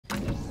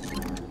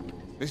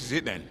This is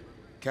it then.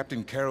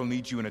 Captain Carroll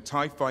needs you in a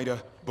TIE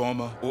fighter,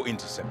 bomber, or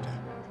interceptor.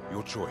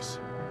 Your choice.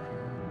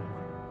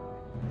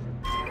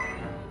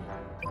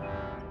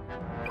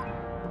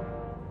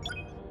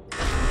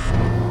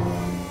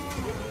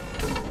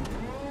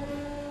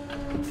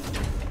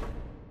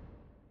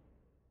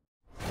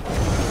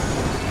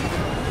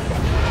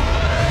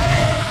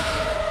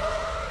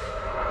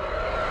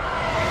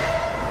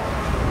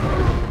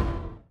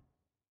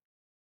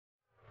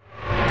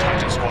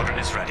 Squadron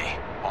is ready.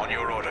 On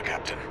your order,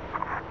 Captain.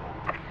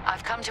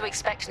 I've come to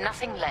expect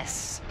nothing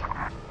less.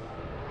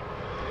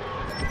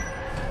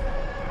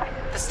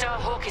 The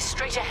Starhawk is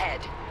straight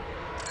ahead,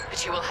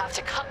 but you will have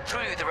to cut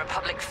through the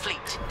Republic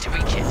fleet to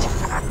reach it.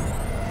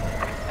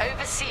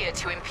 Overseer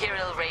to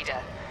Imperial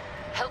Raider.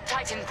 Help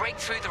Titan break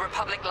through the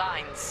Republic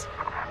lines.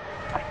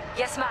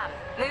 Yes, ma'am.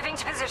 Moving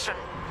to position.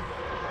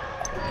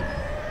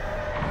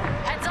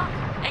 Heads up!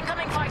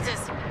 Incoming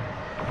fighters!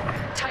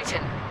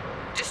 Titan,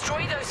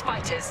 destroy those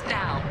fighters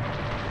now.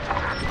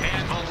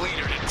 Anvil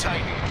leader to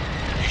Titan.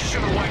 You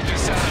should have wiped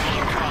this out of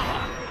your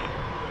car.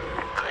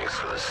 Thanks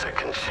for the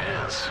second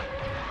chance.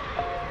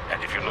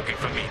 And if you're looking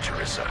for me,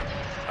 Teresa,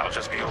 I'll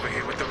just be over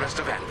here with the rest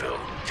of Anvil,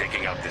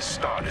 taking out this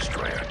Star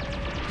Destroyer.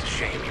 It's a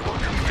shame you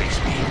won't come face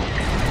me.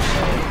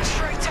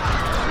 Traitor!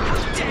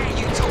 How dare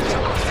you talk to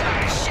us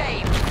about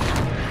shame!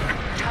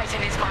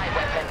 Titan is my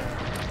weapon,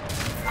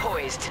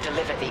 poised to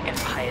deliver the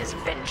Empire's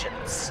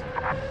vengeance.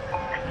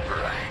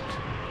 Right.